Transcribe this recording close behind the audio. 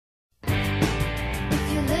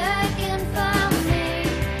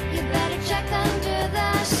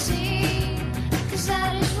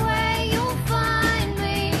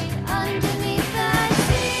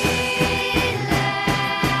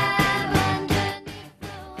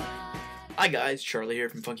Hi guys, Charlie here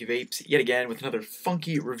from FunkyVapes, yet again with another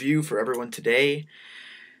funky review for everyone today.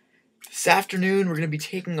 This afternoon we're going to be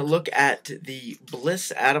taking a look at the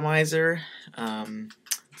BLISS atomizer. It's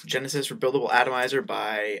a Genesis rebuildable atomizer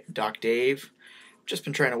by DocDave. Just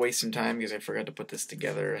been trying to waste some time because I forgot to put this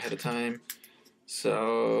together ahead of time.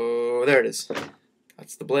 So there it is.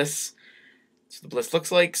 That's the BLISS. That's what the BLISS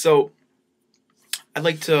looks like. So I'd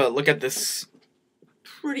like to look at this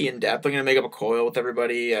pretty in-depth. I'm going to make up a coil with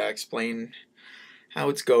everybody, explain how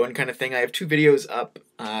it's going kind of thing. I have two videos up.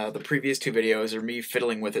 The previous two videos are me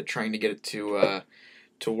fiddling with it, trying to get it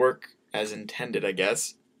to work as intended, I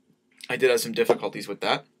guess. I did have some difficulties with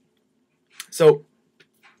that. So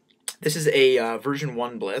this is a version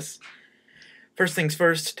 1 BLISS. First things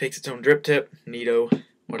first, takes its own drip tip, neato,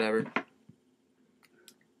 whatever.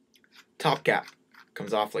 Top cap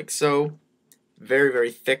comes off like so. Very,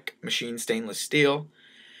 very thick machine stainless steel.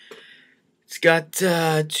 It's got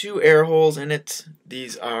two air holes in it.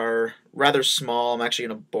 These are rather small. I'm actually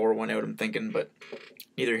going to bore one out, I'm thinking, but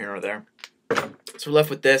neither here nor there. So we're left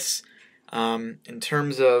with this. In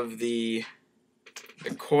terms of the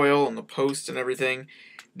coil and the post and everything,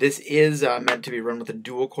 this is meant to be run with a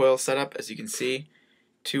dual coil setup, as you can see.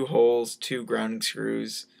 2 holes, 2 grounding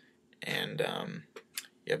screws, and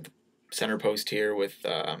you have the center post here with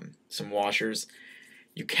some washers.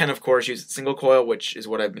 You can, of course, use single coil, which is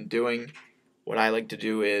what I've been doing. What I like to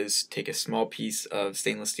do is take a small piece of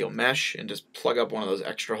stainless steel mesh and just plug up one of those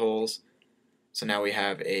extra holes. So now we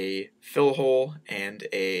have a fill hole and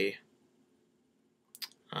a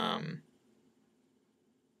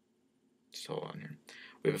just hold on here.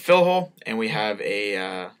 We have a fill hole and we have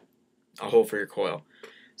a hole for your coil.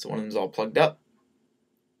 So one of them's all plugged up.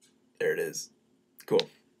 There it is. Cool.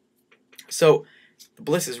 So the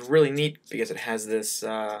BLISS is really neat because it has this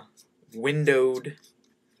windowed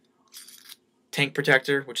tank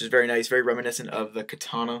protector, which is very nice, very reminiscent of the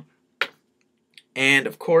Katana. And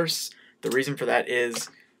of course, the reason for that is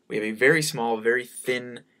we have a very small, very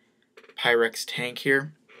thin Pyrex tank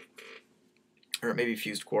here. Or maybe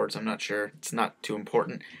fused quartz, I'm not sure. It's not too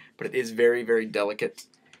important, but it is very, very delicate.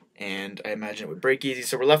 And I imagine it would break easy.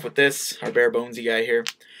 So we're left with this, our bare bonesy guy here.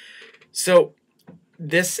 So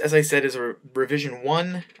this, as I said, is a revision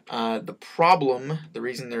 1. The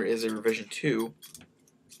reason there is a revision 2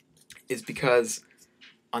 is because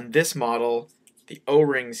on this model, the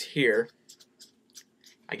O-rings here,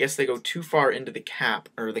 I guess they go too far into the cap,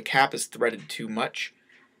 or the cap is threaded too much.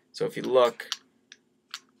 So if you look,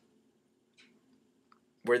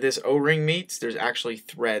 where this O-ring meets, there's actually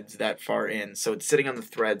threads that far in. So it's sitting on the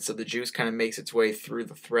threads, so the juice kind of makes its way through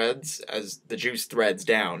the threads as the juice threads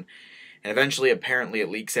down. And eventually, apparently,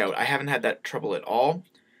 it leaks out. I haven't had that trouble at all,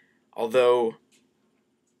 although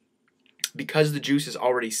because the juice is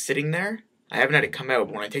already sitting there, I haven't had it come out.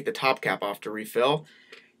 But when I take the top cap off to refill,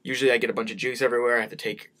 usually I get a bunch of juice everywhere. I have to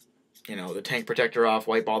take, the tank protector off,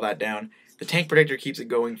 wipe all that down. The tank protector keeps it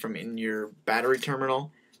going from in your battery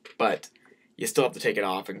terminal, but you still have to take it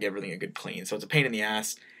off and give everything a good clean. So it's a pain in the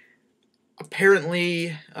ass.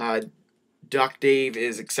 Apparently, DocDave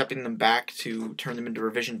is accepting them back to turn them into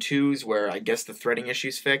revision 2s, where I guess the threading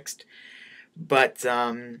issue's fixed. But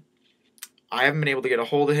I haven't been able to get a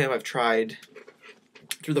hold of him. I've tried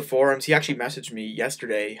through the forums. He actually messaged me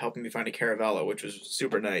yesterday helping me find a Caravella, which was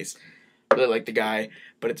super nice. Really like the guy,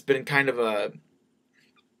 but it's been kind of a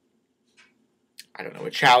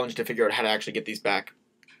challenge to figure out how to actually get these back.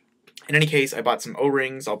 In any case, I bought some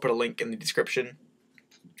O-rings. I'll put a link in the description.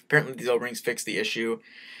 Apparently these O-rings fix the issue,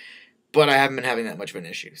 but I haven't been having that much of an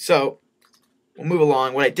issue. So we'll move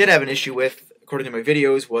along. What I did have an issue with, according to my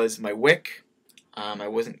videos, was my wick. I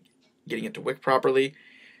wasn't getting it to wick properly.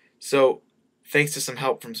 So thanks to some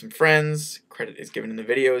help from some friends, credit is given in the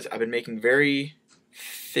videos, I've been making very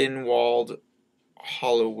thin-walled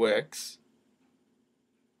hollow wicks.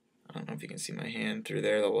 I don't know if you can see my hand through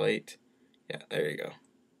there, the light. Yeah, there you go.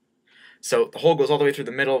 So the hole goes all the way through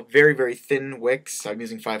the middle, very, very thin wicks. I'm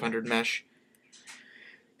using 500 mesh.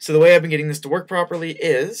 So the way I've been getting this to work properly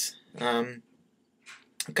is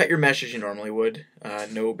cut your mesh as you normally would.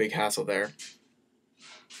 No big hassle there.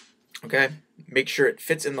 Okay, make sure it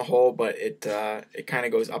fits in the hole, but it kind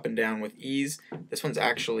of goes up and down with ease. This one's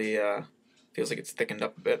actually feels like it's thickened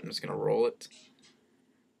up a bit. I'm just going to roll it.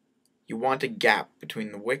 You want a gap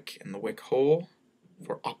between the wick and the wick hole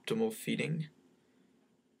for optimal feeding.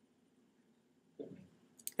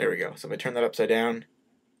 There we go. So if I turn that upside down,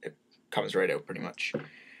 it comes right out pretty much.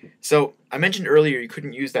 So I mentioned earlier you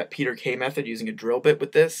couldn't use that Peter K method using a drill bit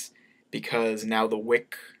with this because now the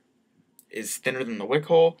wick is thinner than the wick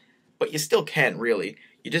hole. But you still can, really.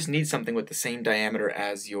 You just need something with the same diameter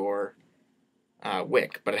as your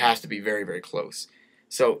wick, but it has to be very, very close.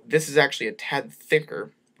 So this is actually a tad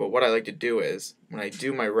thicker, but what I like to do is, when I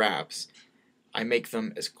do my wraps, I make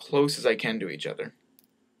them as close as I can to each other.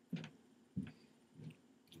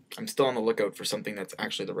 I'm still on the lookout for something that's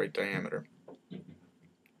actually the right diameter.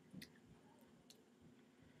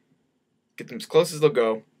 Get them as close as they'll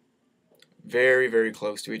go, very, very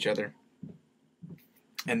close to each other.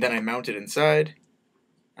 And then I mount it inside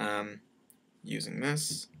using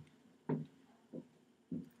this.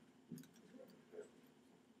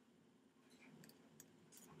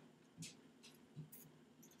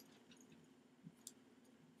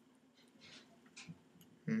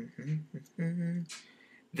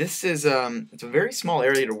 This is it's a very small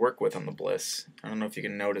area to work with on the Bliss. I don't know if you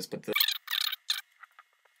can notice, but the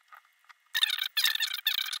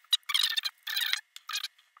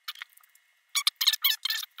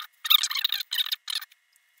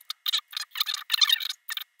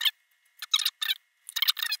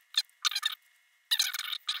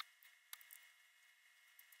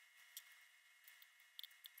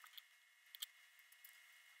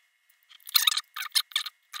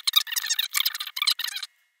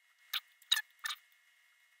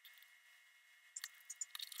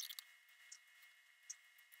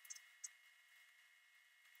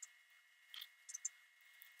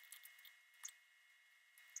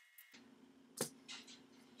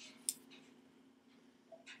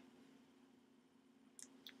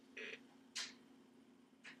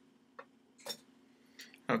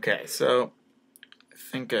okay, so I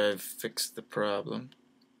think I've fixed the problem.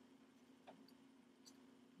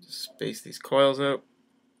 Just space these coils out.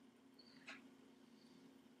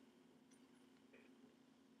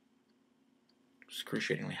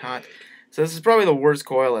 Excruciatingly hot. So this is probably the worst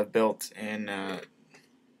coil I've built in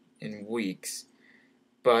weeks,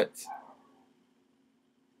 but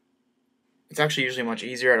it's actually usually much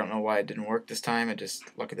easier. I don't know why it didn't work this time. I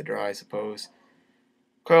just luck of the draw, I suppose.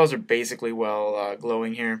 Coils are basically well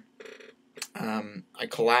glowing here. I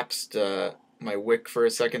collapsed my wick for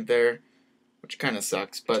a second there, which kind of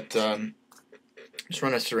sucks, but just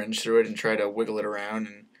run a syringe through it and try to wiggle it around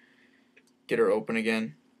and get her open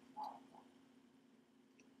again.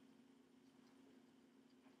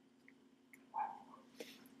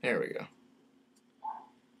 There we go.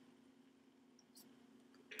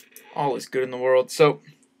 All is good in the world. So,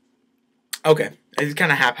 okay, it's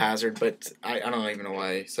kind of haphazard, but I don't even know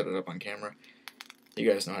why I set it up on camera. You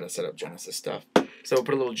guys know how to set up Genesis stuff. So we'll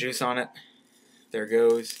put a little juice on it. There it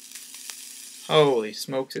goes. Holy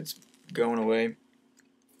smokes, it's going away.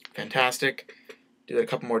 Fantastic. Do that a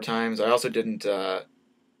couple more times. I also didn't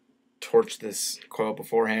torch this coil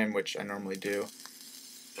beforehand, which I normally do.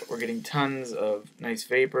 But we're getting tons of nice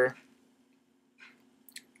vapor,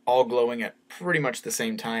 all glowing at pretty much the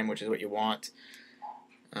same time, which is what you want.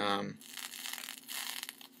 Now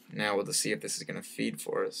we'll just see if this is going to feed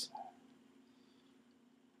for us.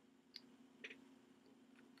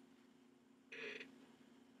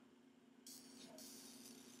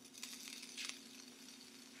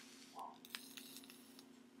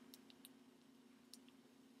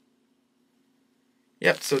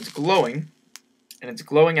 Yep, so it's glowing, and it's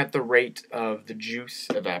glowing at the rate of the juice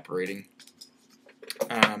evaporating.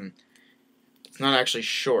 It's not actually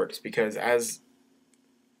short, because as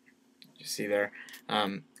you see there,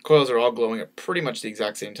 coils are all glowing at pretty much the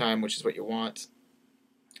exact same time, which is what you want.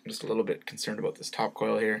 I'm just a little bit concerned about this top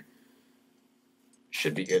coil here.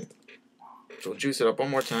 Should be good. So we'll juice it up one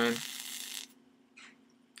more time,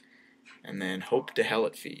 and then hope to hell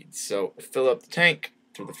it feeds. So fill up the tank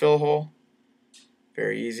through the fill hole.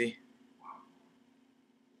 Very easy.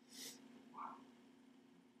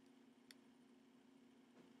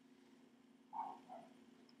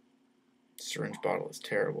 Syringe bottle is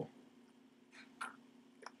terrible.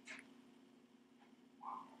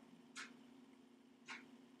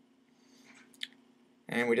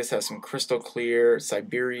 And we just have some crystal clear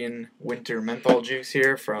Siberian winter menthol juice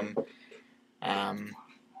here from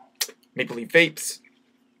FunkyVapes.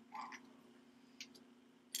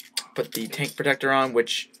 Put the tank protector on,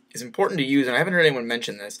 which is important to use, and I haven't heard anyone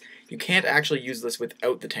mention this. You can't actually use this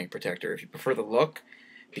without the tank protector if you prefer the look,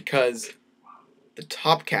 because the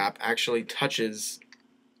top cap actually touches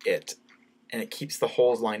it, and it keeps the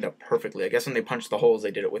holes lined up perfectly. I guess when they punched the holes,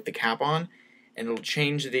 they did it with the cap on, and it'll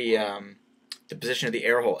change the position of the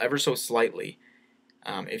air hole ever so slightly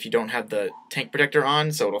if you don't have the tank protector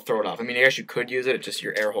on, so it'll throw it off. I mean, I guess you could use it, it's just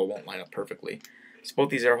your air hole won't line up perfectly. So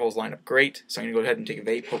both these air holes line up great, so I'm going to go ahead and take a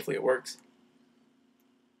vape. Hopefully it works.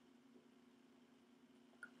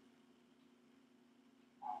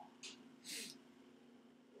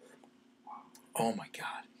 Oh my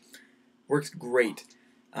god. Works great.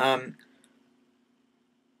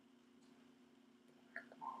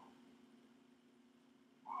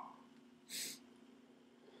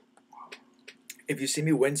 if you see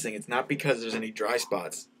me wincing, it's not because there's any dry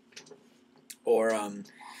spots or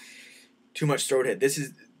too much throat hit. This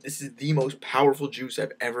is the most powerful juice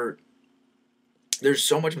I've ever. There's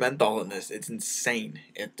so much menthol in this. It's insane.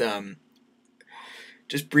 It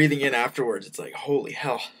just breathing in afterwards, it's like, holy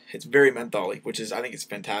hell. It's very mentholy, which is, I think it's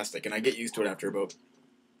fantastic, and I get used to it after about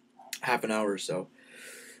half an hour or so.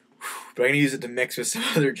 But I'm going to use it to mix with some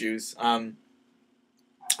other juice. I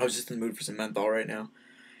was just in the mood for some menthol right now.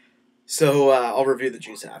 So I'll review the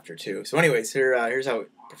juice after too. So anyways, here's how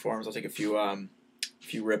it performs. I'll take a few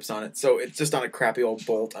rips on it. So it's just on a crappy old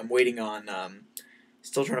Bolt. I'm waiting on,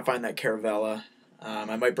 still trying to find that Caravella.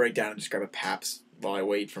 I might break down and just grab a Pabst while I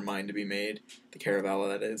wait for mine to be made. The Caravella,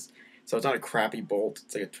 that is. So it's on a crappy Bolt.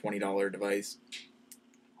 It's like a $20 device.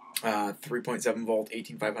 3.7 volt,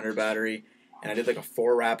 18500 battery. And I did like a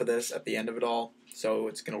 4 wrap of this at the end of it all. So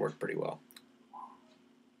it's going to work pretty well.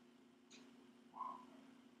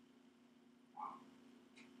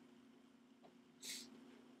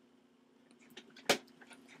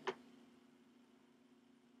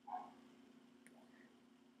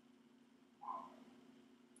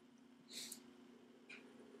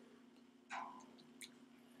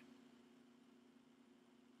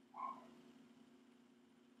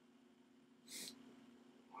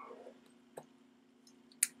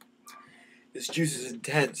 This juice is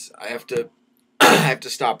intense. I have to I have to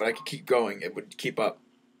stop, but I could keep going. It would keep up.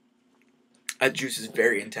 That juice is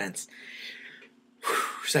very intense.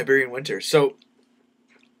 Siberian winter. So,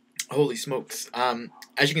 holy smokes.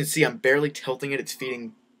 As you can see, I'm barely tilting it. It's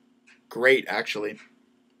feeding great, actually.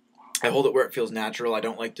 I hold it where it feels natural. I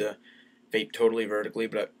don't like to vape totally vertically,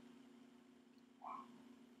 but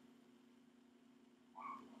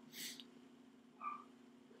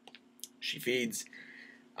she feeds.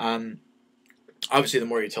 Obviously, the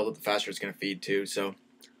more you tilt it, the faster it's going to feed, too, so.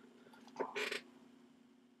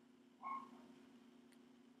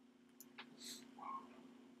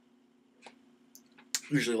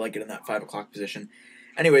 Usually like it in that 5 o'clock position.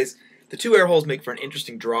 Anyways, the 2 air holes make for an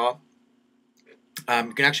interesting draw.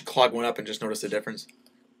 You can actually clog one up and just notice the difference.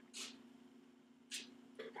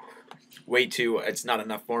 Way too, it's not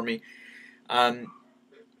enough for me.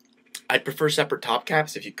 I'd prefer separate top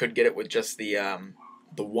caps if you could get it with just the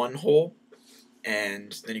 1 hole.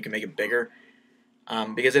 And then you can make it bigger,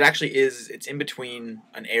 because it actually is, it's in between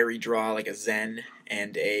an airy draw like a Zen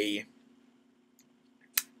and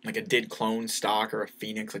like a did clone stock or a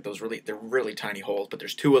Phoenix, like those they're really tiny holes, but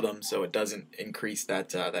there's 2 of them, so it doesn't increase that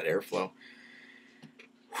airflow.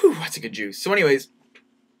 Whew, that's a good juice. So anyways,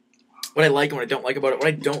 what I like and what I don't like about it, what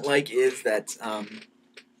I don't like is that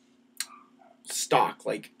stock,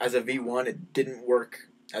 like as a V1, it didn't work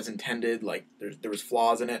as intended, like there was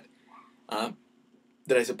flaws in it.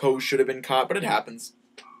 That I suppose should have been caught, but it happens.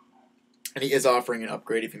 And he is offering an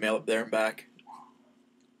upgrade if you mail it there and back.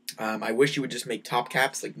 I wish you would just make top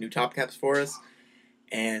caps, like new top caps for us,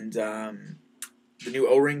 and the new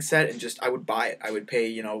O-ring set, and just, I would buy it. I would pay,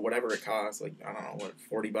 you know, whatever it costs, like, I don't know, what,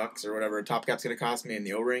 $40 or whatever a top cap's going to cost me, and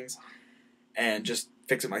the O-rings, and just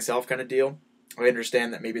fix it myself kind of deal. I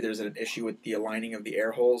understand that maybe there's an issue with the aligning of the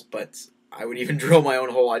air holes, but I would even drill my own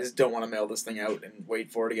hole. I just don't want to mail this thing out and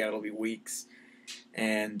wait for it again. It'll be weeks.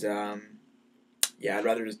 And, yeah, I'd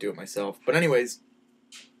rather just do it myself. But anyways,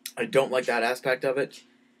 I don't like that aspect of it.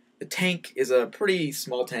 The tank is a pretty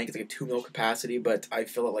small tank. It's like a 2 mil capacity, but I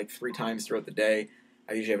fill it like 3 times throughout the day.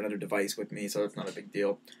 I usually have another device with me, so it's not a big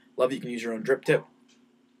deal. Love that you can use your own drip tip.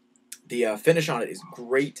 The finish on it is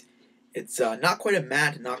great. It's not quite a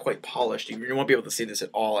matte, not quite polished. You won't be able to see this at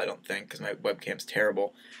all, I don't think, because my webcam's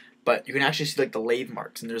terrible. But you can actually see like the lathe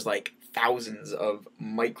marks, and there's like thousands of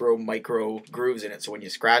micro grooves in it, so when you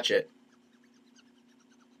scratch it,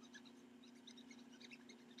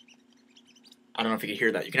 I don't know if you can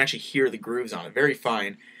hear that. You can actually hear the grooves on it. Very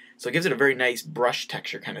fine. So it gives it a very nice brush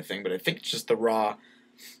texture kind of thing, but I think it's just the raw,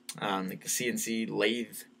 like the CNC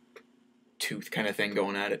lathe tooth kind of thing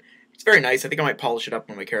going at it. It's very nice. I think I might polish it up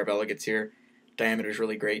when my Caravella gets here. Diameter's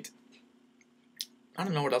really great. I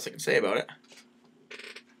don't know what else I can say about it.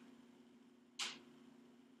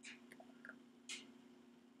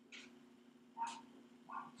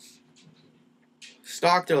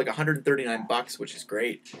 Stock, they're like $139, which is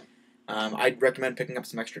great. I'd recommend picking up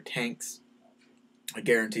some extra tanks. I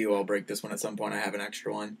guarantee you I'll break this one at some point. I have an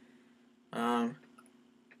extra one.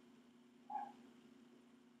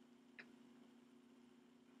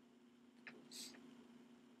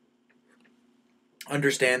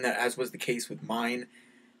 Understand that, as was the case with mine,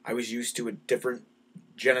 I was used to a different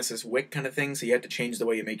Genesis wick kind of thing, so you have to change the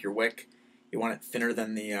way you make your wick. You want it thinner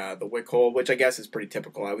than the wick hole, which I guess is pretty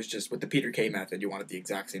typical. I was just, with the Peter K method, you want it the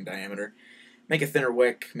exact same diameter. make a thinner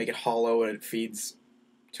wick, make it hollow, and it feeds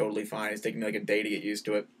totally fine. It's taking me like a day to get used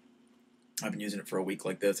to it. I've been using it for a week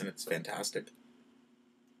like this, and it's fantastic.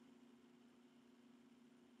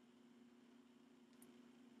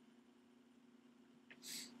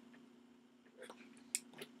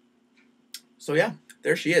 So yeah,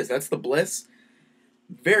 there she is. That's the Bliss.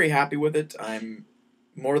 Very happy with it. I'm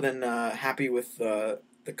more than happy with the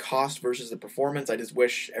cost versus the performance. I just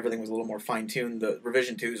wish everything was a little more fine-tuned. The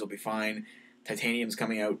revision 2s will be fine. Titanium's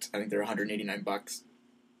coming out. I think they're $189.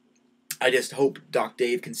 I just hope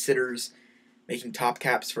DocDave considers making top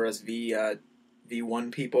caps for us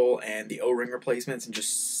V1 people and the O-ring replacements and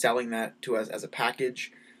just selling that to us as a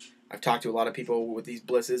package. I've talked to a lot of people with these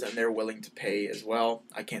Blisses, and they're willing to pay as well.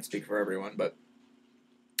 I can't speak for everyone, but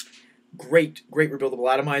great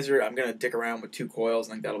rebuildable atomizer. I'm going to dick around with 2 coils.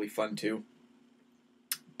 I think that'll be fun too.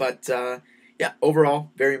 But yeah,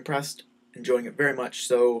 overall, very impressed. Enjoying it very much.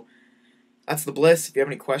 So that's the Bliss. If you have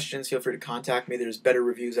any questions, feel free to contact me. There's better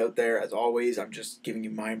reviews out there, as always. I'm just giving you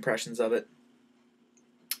my impressions of it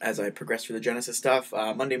as I progress through the Genesis stuff.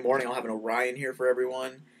 Monday morning, I'll have an Orion here for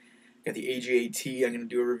everyone. Got the AGAT I'm going to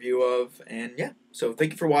do a review of. And yeah, so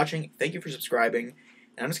thank you for watching. Thank you for subscribing.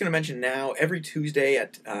 And I'm just going to mention now, every Tuesday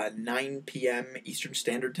at 9 p.m. Eastern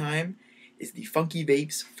Standard Time is the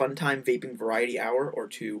FunkyVapes Fun Time Vaping Variety Hour, or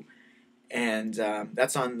 2. And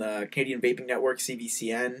that's on the Canadian Vaping Network,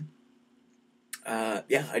 CVCN.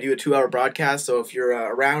 Yeah, I do a 2-hour broadcast, so if you're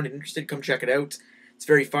around and interested, come check it out. It's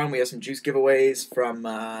very fun. We have some juice giveaways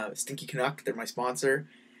from Stinky Canuck. They're my sponsor.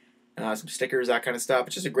 Some stickers, that kind of stuff.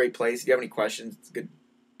 It's just a great place. If you have any questions, it's a good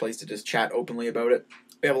place to just chat openly about it.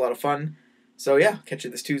 We have a lot of fun. So yeah, catch you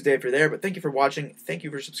this Tuesday if you're there. But thank you for watching. Thank you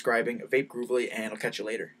for subscribing. Vape Groovily, and I'll catch you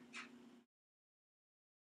later.